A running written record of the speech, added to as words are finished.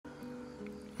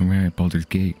Alright, Baldur's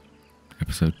Gate.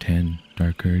 Episode 10,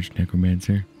 Dark Urge,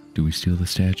 Necromancer. Do we steal the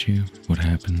statue? What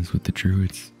happens with the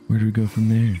druids? Where do we go from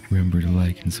there? Remember to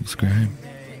like and subscribe.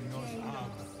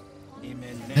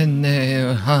 Let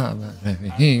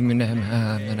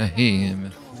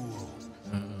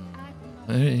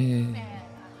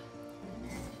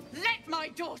my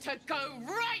daughter go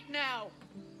right now!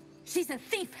 She's a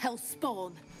thief,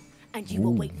 hellspawn, and you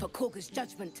will wait for Korga's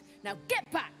judgment. Now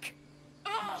get back!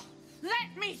 Oh,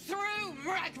 let me through,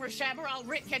 Mragrasham, or I'll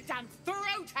rip your damn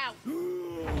throat out!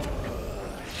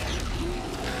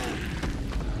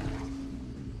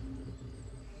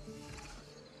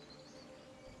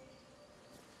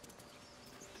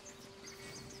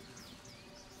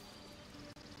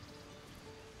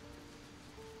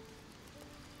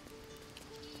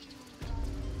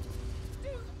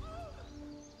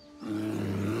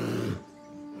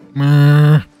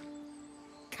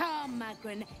 Come,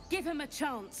 Magrin, give him a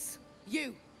chance.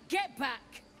 You, get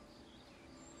back!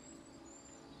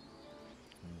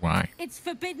 Why? It's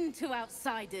forbidden to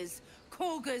outsiders.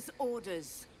 Korga's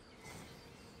orders.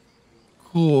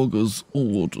 Korga's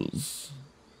orders.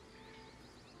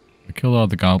 I killed all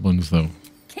the goblins, though.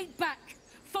 Kick back!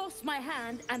 Force my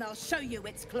hand, and I'll show you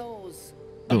its claws.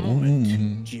 A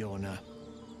moment, Giona.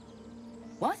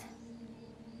 What?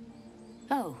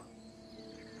 Oh,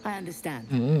 I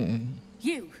understand.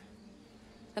 You.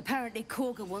 Apparently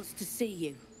Korga wants to see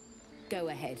you. Go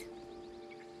ahead.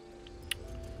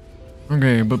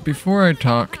 Okay, but before I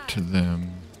talk to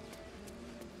them...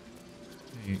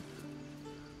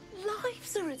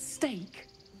 Lives are at stake,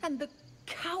 and the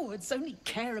cowards only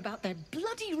care about their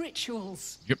bloody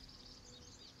rituals. Yep.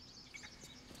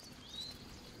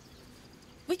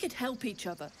 We could help each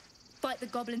other. Fight the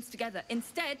goblins together.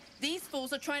 Instead, these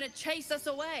fools are trying to chase us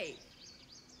away.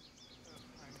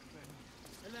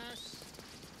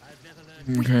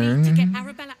 We need to get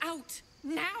Arabella out,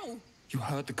 now! You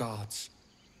heard the guards.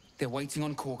 They're waiting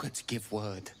on Korga to give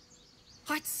word.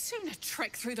 I'd sooner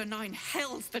trek through the 9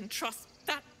 hells than trust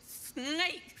that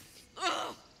snake!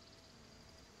 Ugh!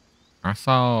 I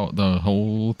saw the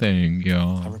whole thing,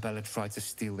 y'all. Arabella tried to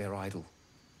steal their idol.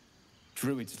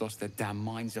 Druids lost their damn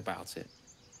minds about it.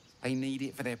 They need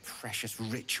it for their precious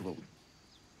ritual.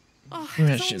 Oh,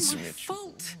 Precious it's all my ritual.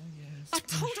 fault. I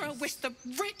told her I wish the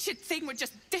wretched thing would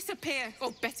just disappear,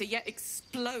 or better yet,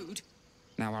 explode.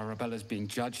 Now Arabella's being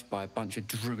judged by a bunch of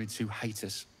druids who hate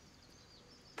us.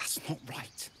 That's not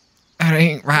right. That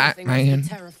ain't right, They must be man.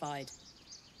 terrified.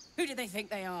 Who do they think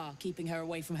they are, keeping her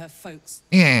away from her folks?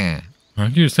 Yeah.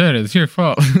 Like you said, it's your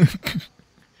fault.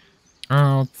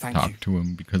 I'll Thank talk you. to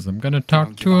him because I'm gonna Don't talk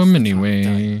give to us him the time of anyway.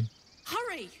 day.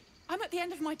 Hurry! I'm at the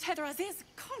end of my tether as is.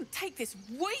 Can't take this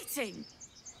waiting.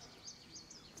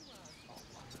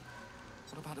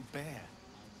 What about a bear?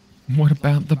 What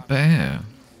about the bear?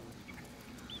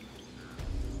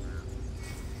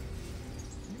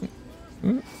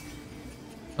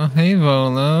 Oh, hey,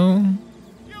 Volo.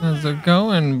 How's it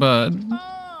going, bud?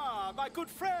 Ah, my good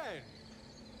friend.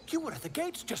 You were at the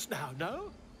gates just now,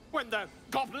 no? When the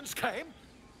goblins came?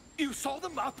 You saw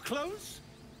them up close?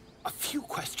 A few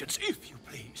questions, if you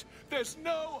please. There's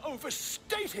no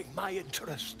overstating my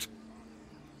interest.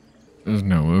 There's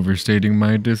no overstating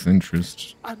my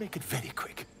disinterest. I'll make it very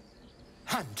quick.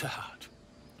 Hand to heart.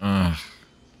 Ah,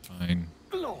 fine.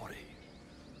 Glory.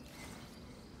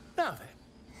 Now then,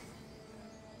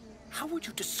 how would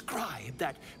you describe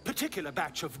that particular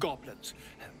batch of goblins?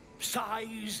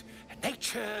 Size,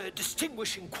 nature,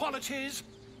 distinguishing qualities?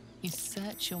 You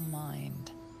search your mind,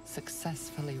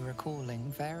 successfully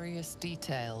recalling various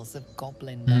details of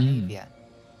goblin behavior.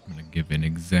 I'm gonna give an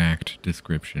exact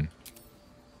description.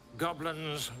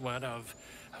 Goblins were of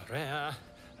a rare,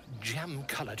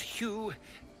 jam-colored hue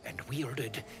and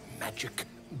wielded magic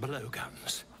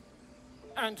blowguns.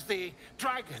 And the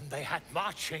dragon they had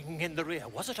marching in the rear,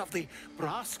 was it of the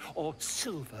brass or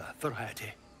silver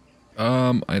variety?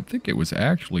 I think it was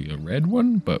actually a red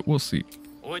one, but we'll see.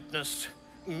 Witness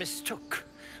mistook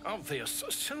obvious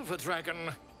silver dragon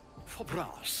for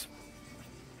brass.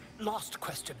 Last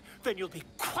question, then you'll be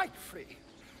quite free.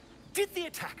 Did the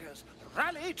attackers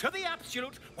rally to the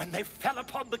absolute when they fell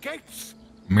upon the gates?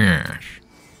 Mash.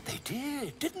 They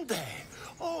did, didn't they?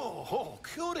 Oh,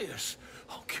 curious.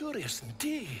 Oh, curious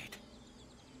indeed.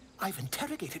 I've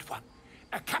interrogated one,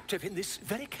 a captive in this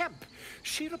very camp.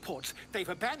 She reports they've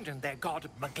abandoned their god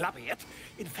Maglabiet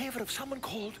in favor of someone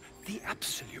called the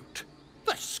Absolute.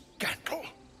 The scandal!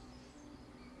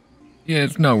 Yeah,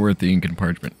 it's not worth the ink and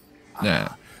parchment. Nah.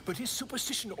 But is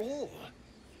superstition all?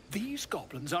 These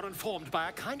goblins are informed by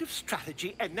a kind of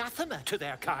strategy anathema to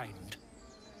their kind.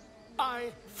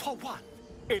 I, for one,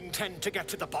 intend to get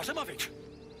to the bottom of it.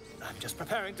 I'm just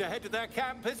preparing to head to their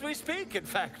camp as we speak, in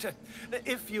fact.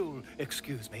 If you'll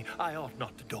excuse me, I ought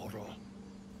not to dawdle.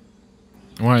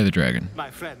 Why the dragon? My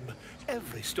friend,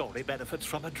 every story benefits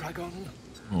from a dragon.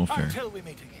 Oh, fair. Until we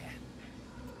meet again.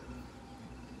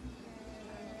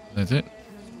 That's it?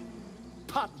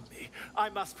 Pardon me, I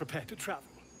must prepare to travel.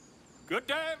 Good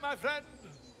day, my friend.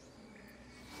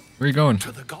 Where are you going?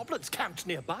 To the goblins camped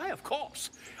nearby, of course.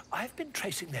 I've been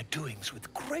tracing their doings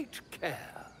with great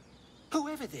care.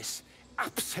 Whoever this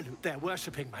absolute they're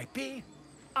worshipping might be,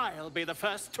 I'll be the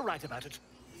first to write about it.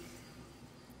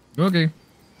 Okay. If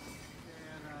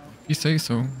you say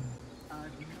so.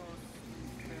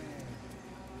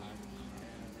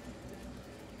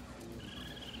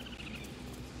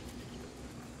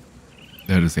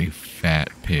 That is a fat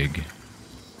pig.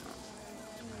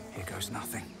 Here goes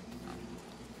nothing.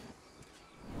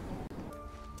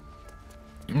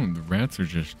 Oh, the rats are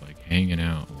just like hanging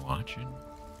out watching.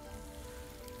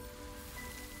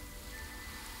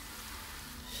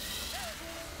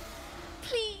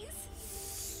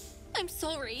 Please. I'm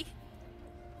sorry.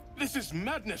 This is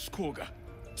madness, Korga.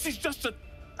 She's just a...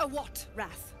 A what,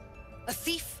 Wrath? A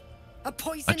thief? A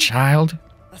poison? A child?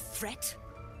 A threat?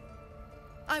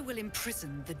 I will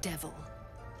imprison the devil.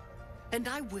 And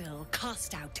I will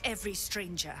cast out every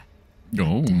stranger.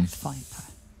 Oh. Death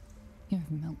Viper. You've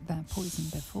milked their poison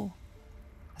before.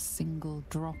 A single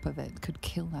drop of it could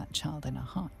kill that child in a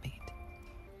heartbeat.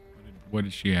 What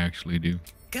did she actually do?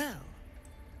 Girl?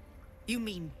 You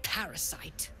mean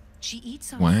parasite? She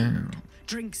eats our Wow. food,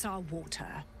 drinks our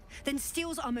water, then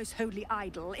steals our most holy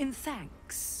idol in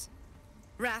thanks.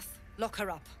 Wrath, lock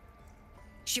her up.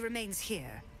 She remains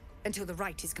here until the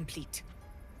rite is complete.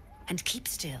 And keep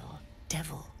still,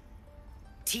 devil.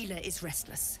 Tila is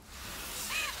restless.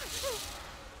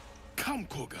 Come,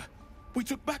 Korga. We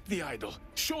took back the idol.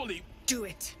 Surely... Do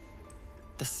it.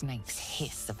 The snake's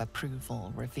hiss of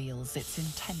approval reveals its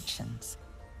intentions.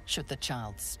 Should the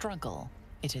child struggle,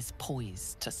 it is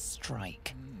poised to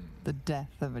strike. The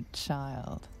death of a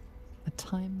child. A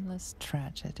timeless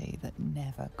tragedy that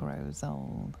never grows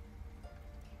old.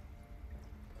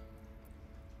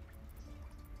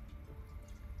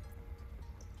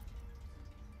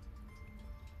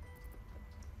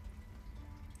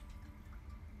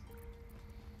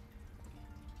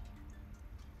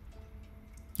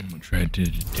 I'm gonna try to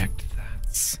detect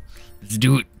that. Let's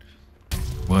do it.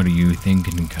 What are you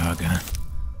thinking, Kaga?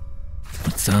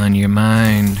 What's on your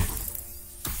mind?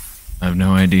 I have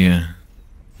no idea.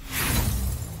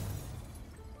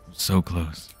 So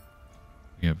close.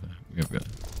 We have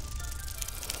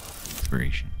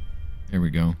inspiration. There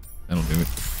we go. That'll do it.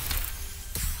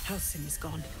 Halsin is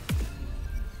gone.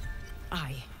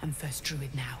 I am first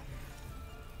druid now.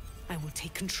 I will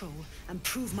take control and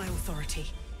prove my authority.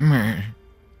 Meh.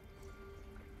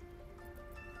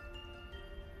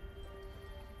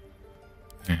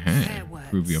 Fair words.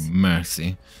 Prove your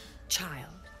mercy.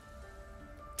 Child,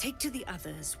 take to the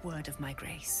others word of my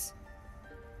grace.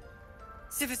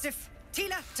 Sif,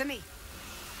 Tila, to me.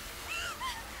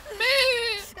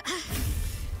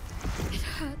 It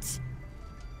hurts.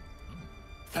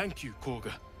 Thank you,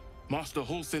 Korga. Master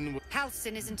Halsin...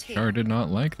 Halsin isn't here. Char did not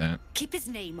like that. Keep his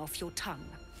name off your tongue,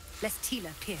 lest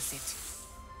Tila pierce it.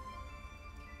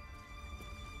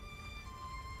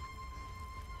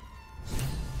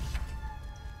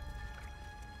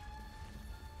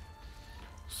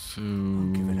 So...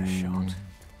 I'll give it a shot.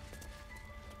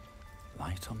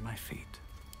 Light on my feet.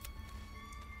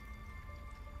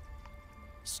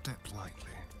 Step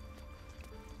lightly.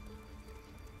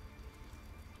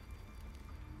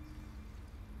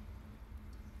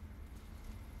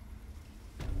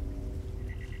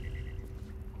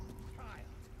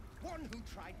 One who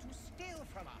tried to steal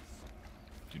from us.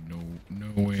 Dude,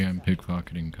 no way I'm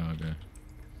pickpocketing Kaga.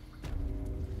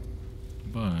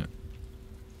 But...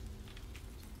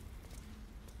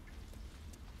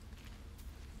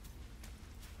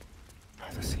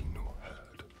 Neither seen nor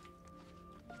heard.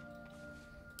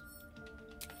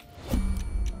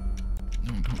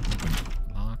 No, don't open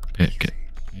it. Lock pick it.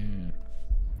 Yeah.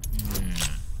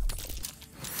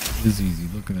 This is easy.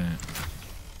 Look at that.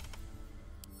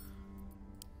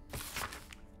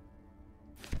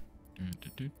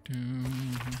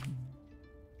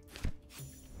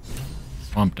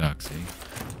 Swamp duck, see?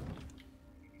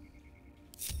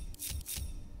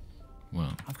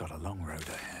 Well, I've got a long road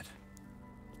ahead.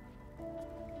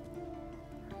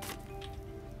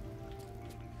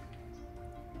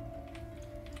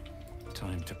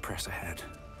 Time to press ahead.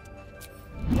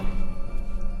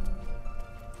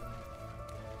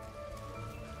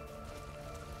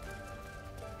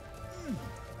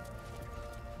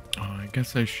 oh, I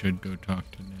guess I should go talk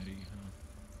to Nettie, huh?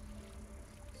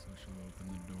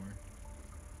 open the door.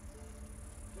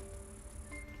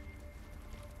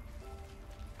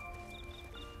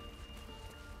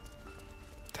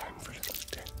 Time for a little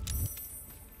death.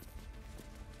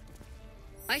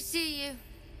 I see you.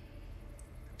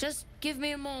 Just give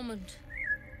me a moment.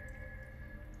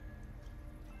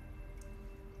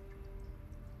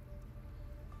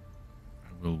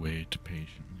 I will wait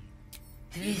patiently.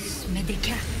 This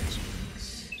medicament.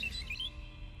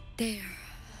 There.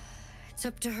 It's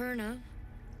up to her now.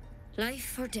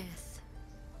 Life or death.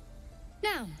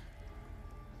 Now,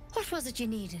 what was it you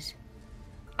needed?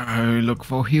 I look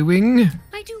for healing.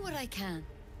 I do what I can.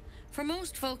 For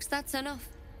most folks, that's enough.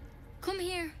 Come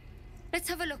here. Let's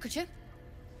have a look at you.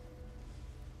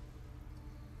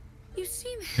 You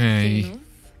seem healthy enough.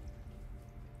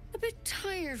 A bit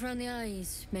tired around the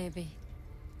eyes, maybe.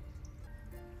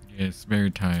 Yes, very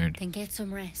tired. Then get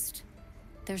some rest.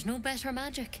 There's no better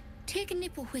magic. Take a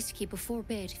nip of whiskey before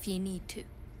bed if you need to.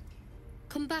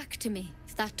 Come back to me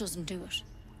if that doesn't do it.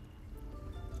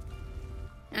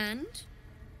 And?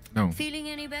 No. Feeling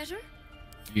any better?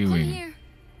 Healing. Come here.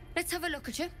 Let's have a look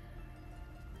at you.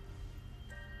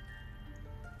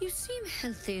 You seem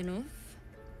healthy enough.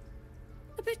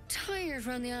 A bit tired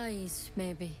around the eyes,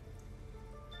 maybe.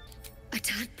 A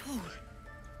tadpole.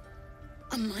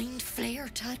 A mind flayer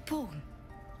tadpole.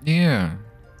 Yeah.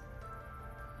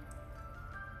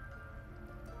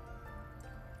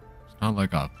 It's not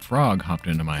like a frog hopped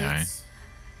into my eye. It's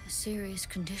a serious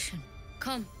condition.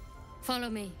 Come, follow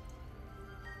me.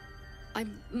 I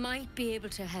might be able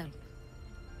to help.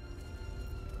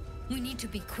 We need to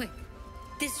be quick.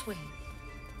 This way.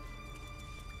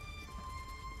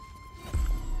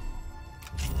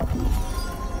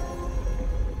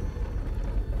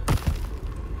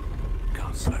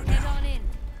 Can't slow down. Head on in.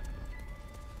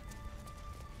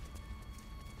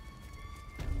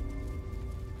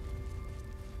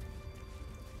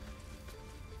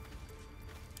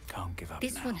 Can't give up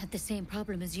This now. one had the same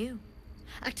problem as you.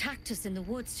 Attacked us in the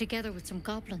woods together with some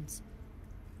goblins.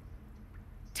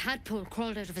 Tadpole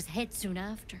crawled out of his head soon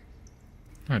after.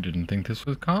 I didn't think this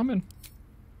was common.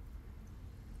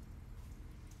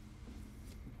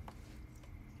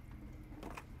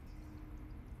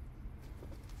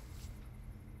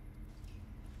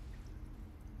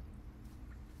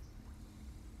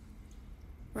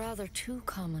 Rather too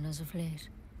common as of late.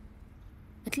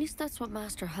 At least that's what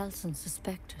Master Halsin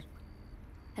suspected.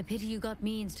 A pity you got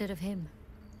me instead of him.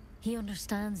 He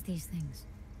understands these things.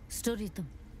 Studied them.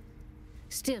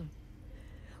 Still,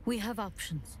 we have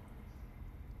options.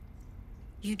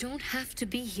 You don't have to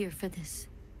be here for this.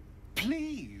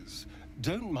 Please,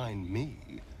 don't mind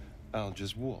me. I'll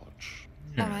just watch.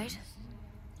 All right.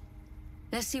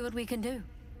 Let's see what we can do.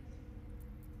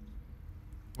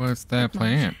 What's that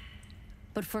plan?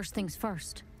 But first things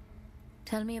first.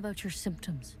 Tell me about your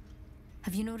symptoms.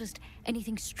 Have you noticed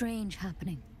anything strange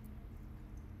happening?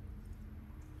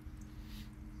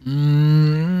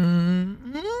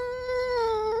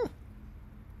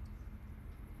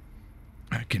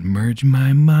 I can merge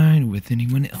my mind with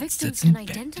anyone else Victims that's can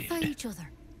infected. identify each other.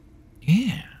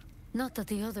 Yeah. Not that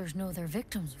the others know they're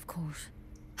victims, of course.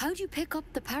 How'd you pick up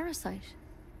the parasite?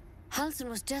 Halsin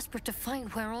was desperate to find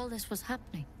where all this was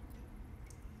happening.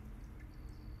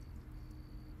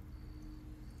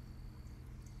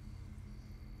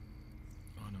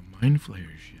 On a mind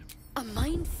flayer ship. A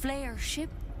mind flayer ship?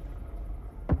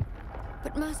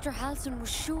 But Master Halsin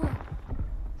was sure.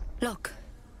 Look,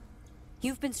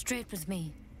 you've been straight with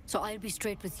me, so I'll be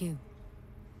straight with you.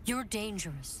 You're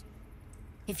dangerous.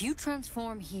 If you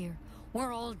transform here,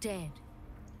 we're all dead.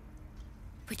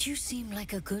 But you seem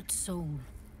like a good soul.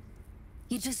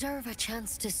 You deserve a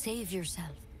chance to save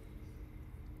yourself.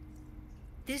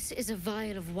 This is a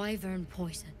vial of wyvern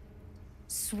poison.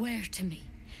 Swear to me,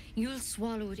 you'll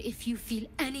swallow it if you feel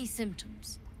any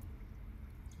symptoms.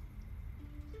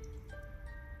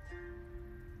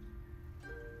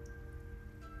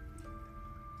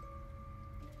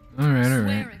 Alright, Swear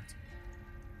alright. it.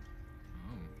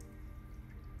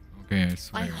 Okay, I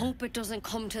swear. I hope it doesn't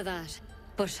come to that,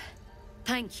 but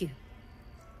thank you.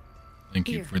 Thank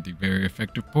you Here. for the very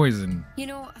effective poison. You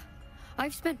know,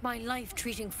 I've spent my life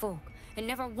treating folk and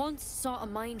never once saw a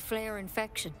mind flayer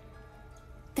infection.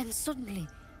 Then suddenly,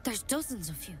 there's dozens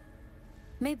of you.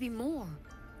 Maybe more.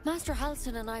 Master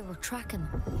Halsin and I were tracking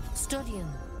them, studying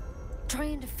them,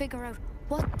 trying to figure out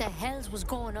what the hells was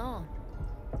going on.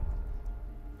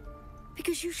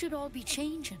 Because you should all be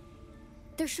changing.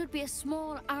 There should be a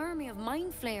small army of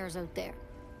mind flayers out there.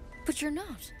 But you're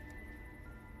not.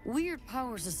 Weird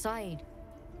powers aside,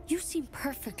 you seem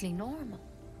perfectly normal.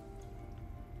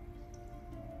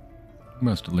 You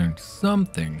must have learned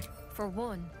something. For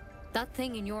one, That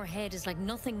thing in your head is like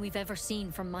nothing we've ever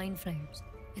seen from mind flames.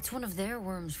 It's one of their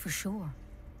worms for sure.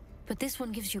 But this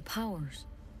one gives you powers.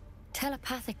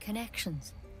 Telepathic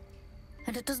connections.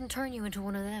 And it doesn't turn you into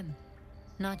one of them.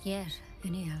 Not yet,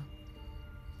 anyhow.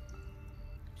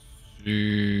 So,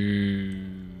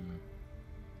 you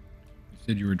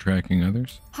said you were tracking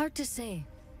others? Hard to say.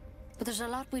 But there's a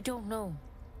lot we don't know.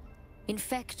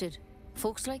 Infected,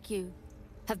 folks like you,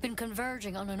 have been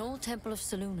converging on an old temple of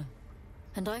Selûne.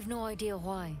 And I've no idea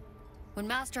why. When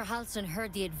Master Halsin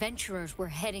heard the adventurers were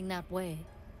heading that way,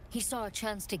 he saw a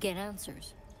chance to get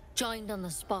answers. Joined on the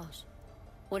spot.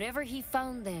 Whatever he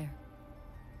found there,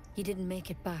 he didn't make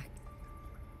it back.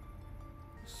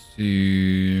 So,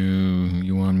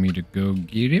 you want me to go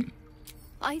get him?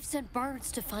 I've sent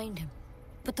birds to find him,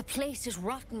 but the place is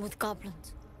rotten with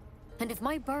goblins. And if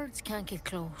my birds can't get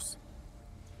close,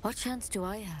 what chance do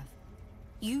I have?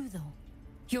 You, though,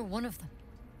 you're one of them.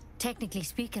 Technically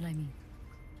speaking, I mean.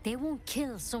 They won't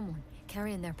kill someone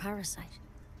carrying their parasite.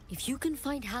 If you can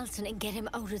find Halsin and get him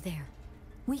out of there,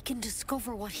 we can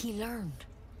discover what he learned.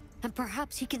 And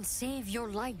perhaps he can save your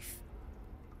life.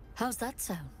 How's that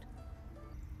sound?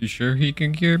 You sure he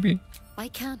can cure me? I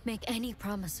can't make any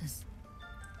promises.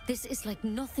 This is like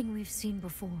nothing we've seen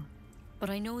before.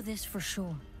 But I know this for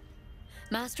sure.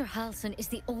 Master Halsin is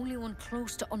the only one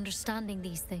close to understanding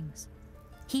these things.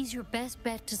 He's your best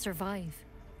bet to survive.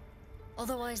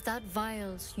 Otherwise, that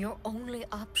vial's your only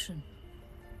option.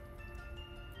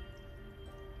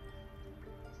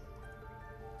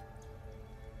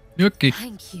 Okay.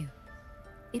 Thank you.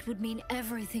 It would mean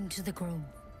everything to the Grove.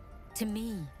 To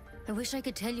me. I wish I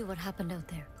could tell you what happened out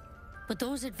there. But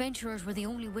those adventurers were the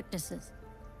only witnesses.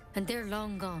 And they're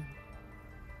long gone.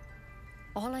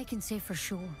 All I can say for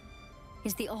sure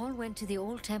is they all went to the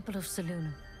old temple of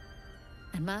Selûne.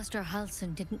 And Master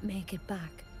Halsin didn't make it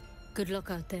back. Good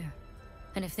luck out there.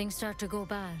 And if things start to go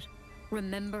bad,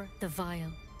 remember the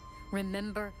vial.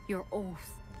 Remember your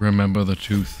oath. Remember the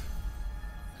tooth.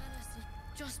 Honestly,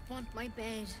 just want my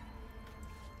bed.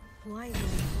 Why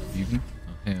Even?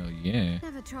 Oh, hell yeah.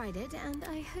 Never tried it, and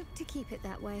I hope to keep it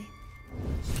that way.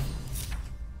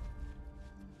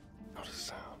 Not a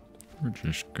sound. We're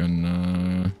just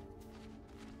gonna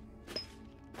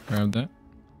grab that.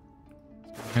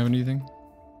 Have anything?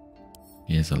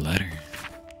 Here's a letter.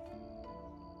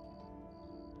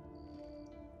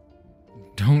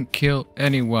 Don't kill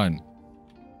anyone.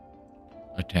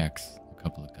 Attacks a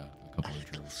couple of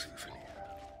druids.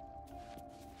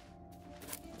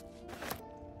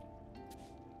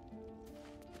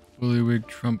 Bullywig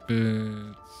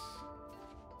trumpets.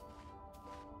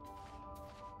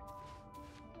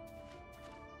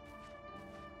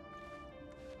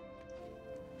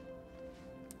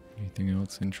 Anything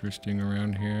else interesting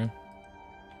around here?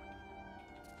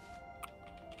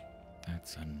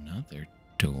 That's another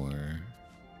door.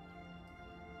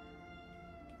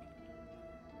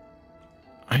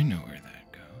 I know where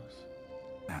that goes.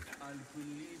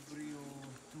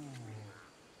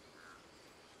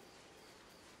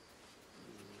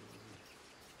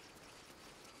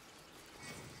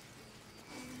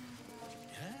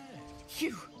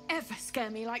 You ever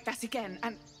scare me like that again,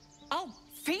 and I'll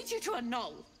feed you to a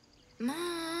gnoll.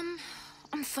 Mom,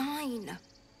 I'm fine.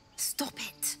 Stop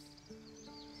it.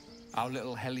 Our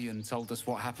little Hellion told us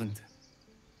what happened.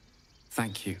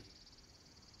 Thank you.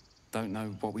 Don't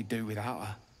know what we'd do without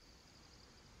her.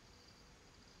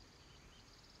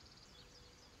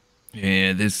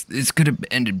 Yeah, this could have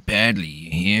ended badly,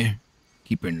 you hear?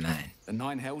 Keep her in line. The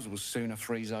Nine Hells will sooner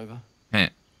freeze over. Huh.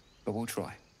 But we'll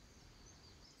try.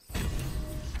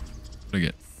 What do I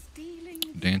get?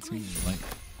 Dancing light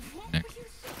necklace.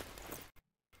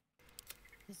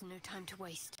 There's no time to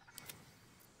waste.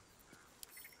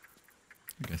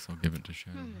 I guess I'll give it to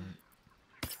Shadow.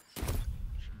 She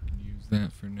can use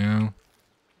that for now.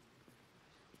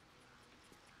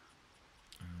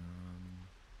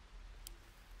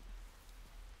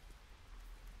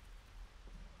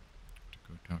 To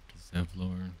go talk to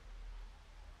Zevlor.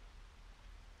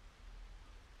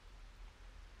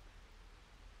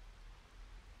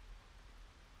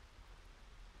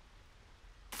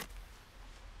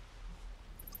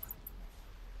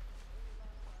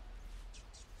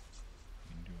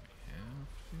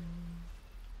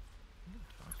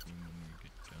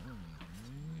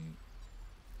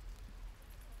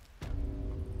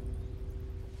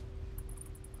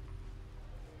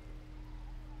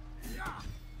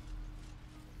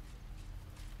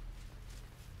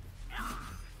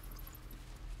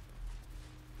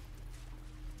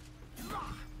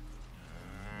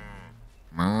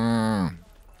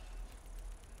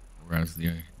 Whereas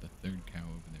the third cow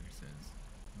over there says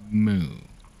moo.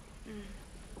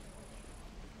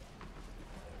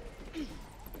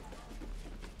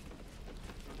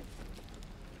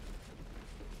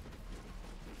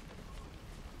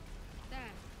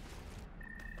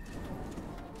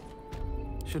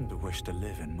 Shouldn't have wished to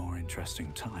live in more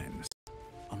interesting times.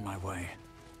 On my way.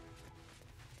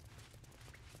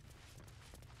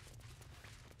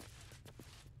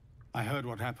 I heard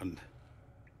what happened.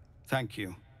 Thank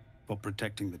you for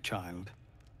protecting the child.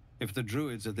 If the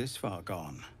druids are this far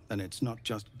gone, then it's not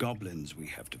just goblins we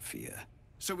have to fear.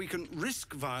 So we can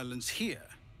risk violence here,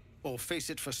 or face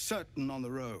it for certain on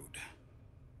the road.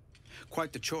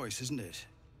 Quite the choice, isn't it?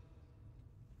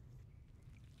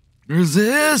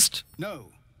 Resist!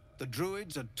 No, the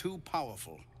druids are too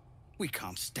powerful. We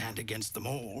can't stand against them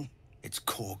all. It's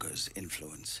Korga's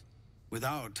influence.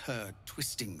 Without her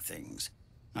twisting things,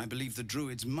 I believe the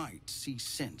druids might see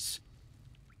sense.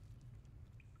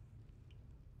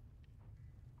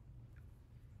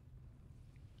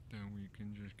 Then we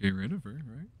can just get rid of her,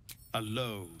 right? A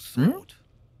low thought.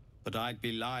 But I'd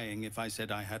be lying if I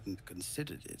said I hadn't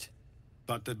considered it.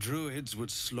 But the druids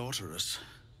would slaughter us.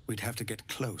 We'd have to get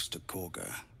close to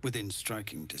Korga, within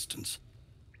striking distance.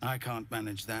 I can't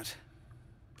manage that.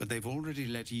 But they've already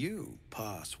let you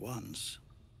pass once.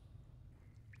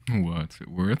 What's it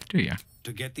worth to you?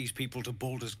 To get these people to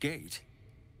Baldur's Gate?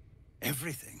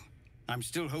 Everything. I'm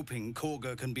still hoping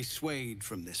Korga can be swayed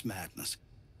from this madness.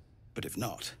 But if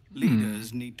not,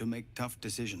 leaders need to make tough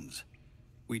decisions.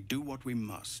 We do what we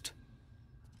must.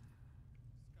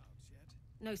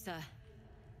 No, sir.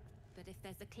 But if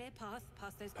there's a clear path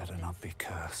past those Better goblins, not be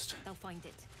cursed. they'll find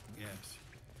it. Yes.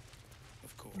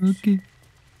 Of course. Okay.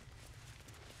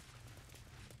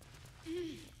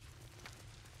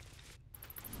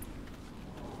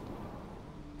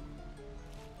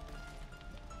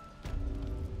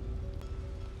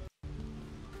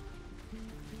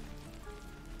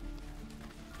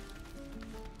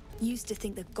 Used to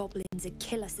think the goblins would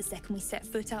kill us the second we set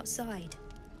foot outside.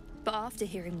 But after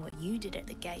hearing what you did at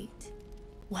the gate,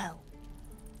 well,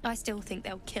 I still think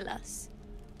they'll kill us.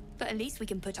 But at least we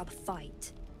can put up a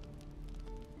fight.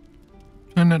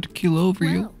 Try not to keel over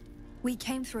you. We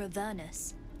came through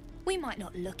Avernus. We might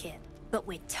not look it, but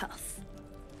we're tough.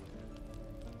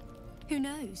 Who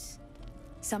knows?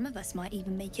 Some of us might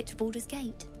even make it to Baldur's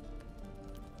Gate.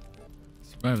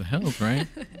 Survive the hells, right?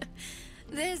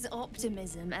 There's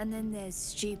optimism, and then there's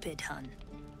stupid, hun.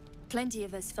 Plenty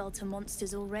of us fell to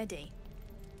monsters already.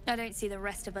 I don't see the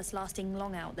rest of us lasting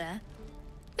long out there.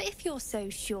 But if you're so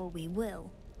sure we will,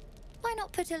 why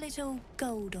not put a little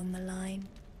gold on the line?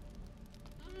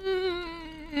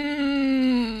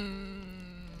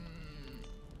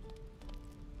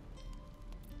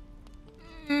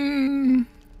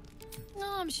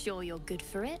 I'm sure you're good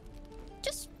for it.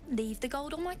 Just leave the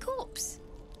gold on my corpse.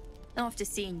 After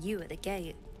seeing you at the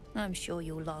gate, I'm sure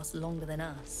you'll last longer than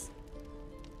us.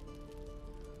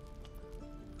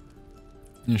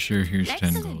 You sure? Here's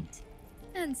 10 gold. Excellent.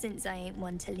 And since I ain't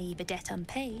one to leave a debt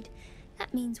unpaid,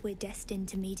 that means we're destined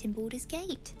to meet in Baldur's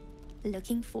Gate.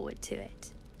 Looking forward to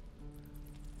it.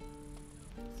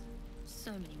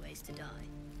 So many ways to die.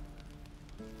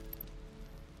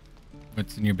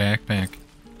 What's in your backpack?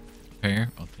 Pear?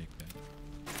 I'll take that.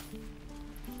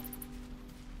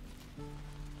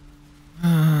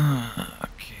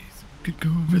 Okay, so we could go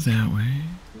over that way.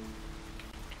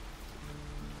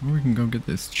 Or we can go get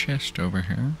this chest over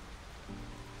here.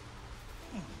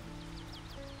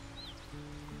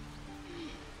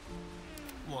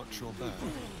 Watch your back.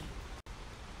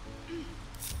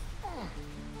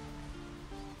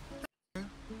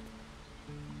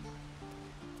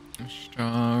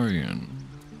 Astarian.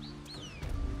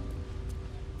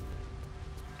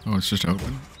 Oh, it's just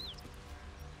open.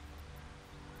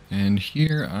 And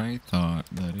here I thought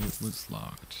that it was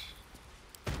locked.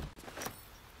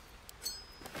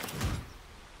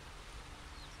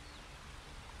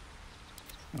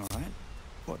 All right.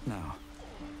 What now?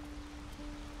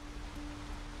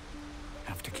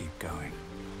 Have to keep going.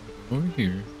 Over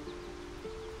here.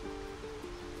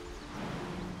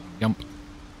 Yump.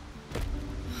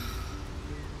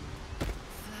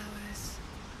 Flowers,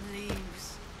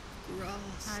 leaves,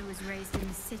 grass. I was raised in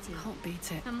the city. Can't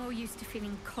beat it. I'm more used to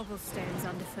feeling cobblestones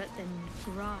underfoot than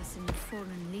grass and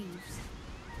fallen leaves.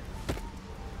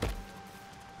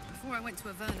 Before I went to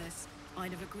Avernus,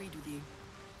 I'd have agreed with you.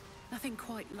 Nothing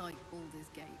quite like Baldur's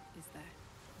Gate, is there?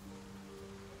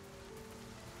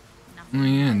 Oh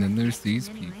yeah, and then there's these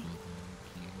people.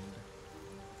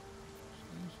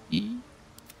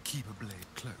 Keep a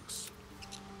blade close.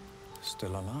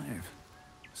 Still alive.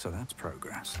 So that's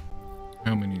progress.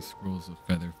 How many scrolls of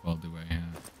Featherfall do I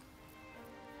have?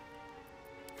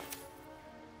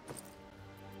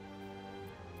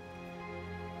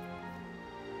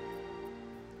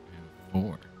 I have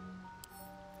 4.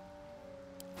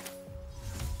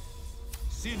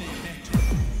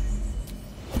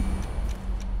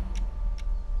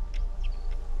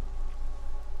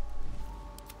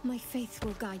 My faith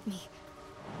will guide me.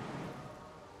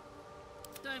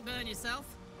 Don't burn yourself.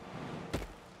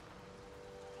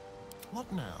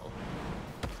 What now?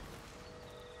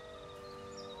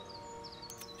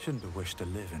 Shouldn't have wished to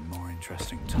live in more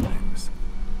interesting times.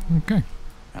 Okay.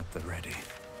 At the ready.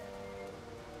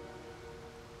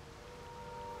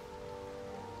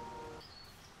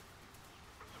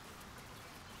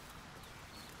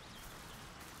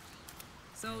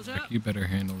 Soldier. You better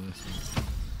handle this.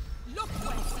 Look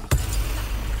where.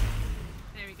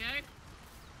 There we go.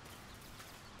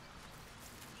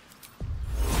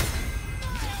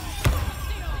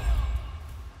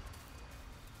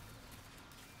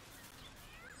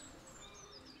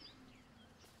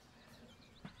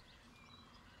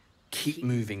 Keep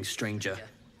moving, stranger.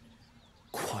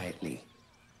 Quietly.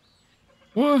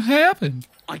 What happened?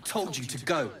 I told you to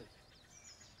go.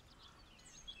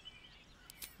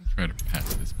 Try to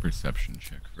pass this perception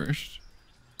check first.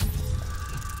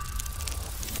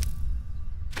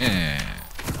 Yeah.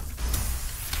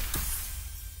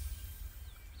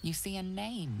 You see a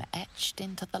name etched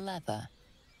into the leather.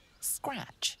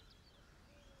 Scratch.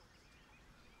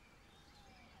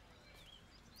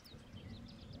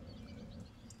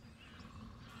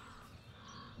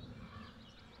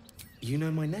 You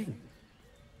know my name?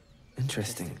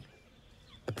 Interesting.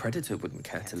 A predator wouldn't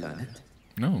care to learn it.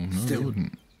 No, Still, they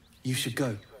wouldn't. You should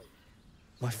go.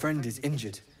 My friend is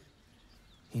injured.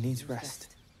 He needs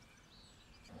rest.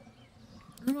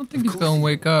 I don't think he's gonna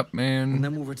wake up, man. And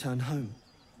then we'll return home.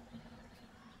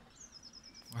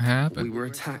 What happened? We were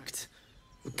attacked.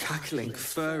 Cackling,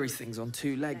 furry things on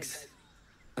two legs.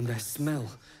 And their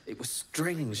smell, it was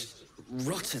strange,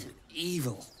 rotten,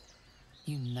 evil.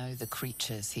 You know the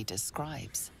creatures he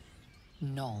describes.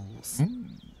 Gnolls.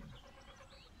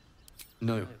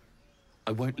 No,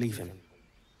 I won't leave him.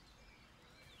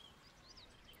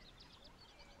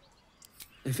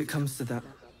 If it comes to that,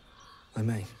 I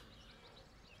may.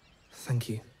 Thank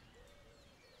you.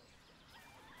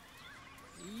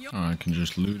 Oh, I can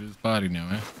just loot his body now,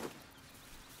 eh?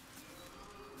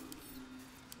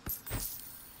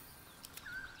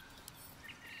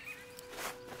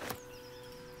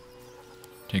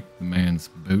 Take the man's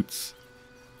boots.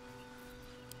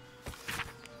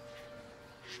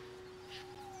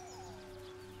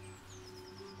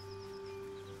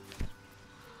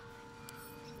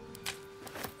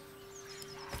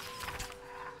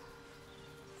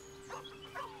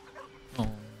 Oh.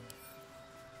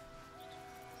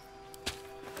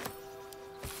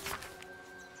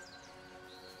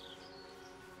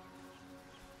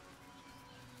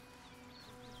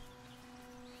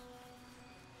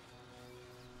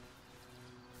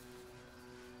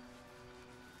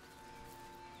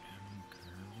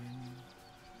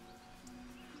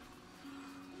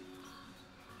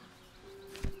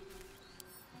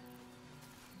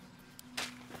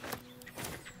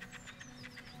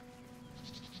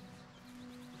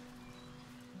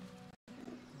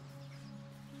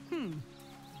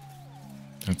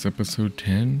 That's episode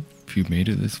 10. If you've made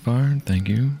it this far, thank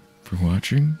you for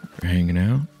watching, for hanging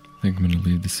out. I think I'm going to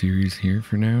leave the series here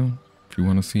for now. If you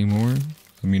want to see more,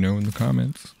 let me know in the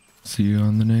comments. See you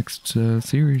on the next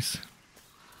series.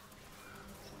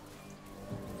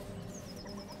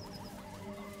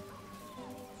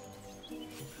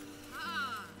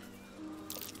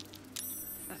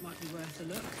 That might be worth a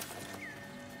look.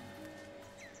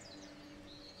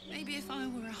 Maybe if I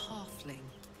were a halfling.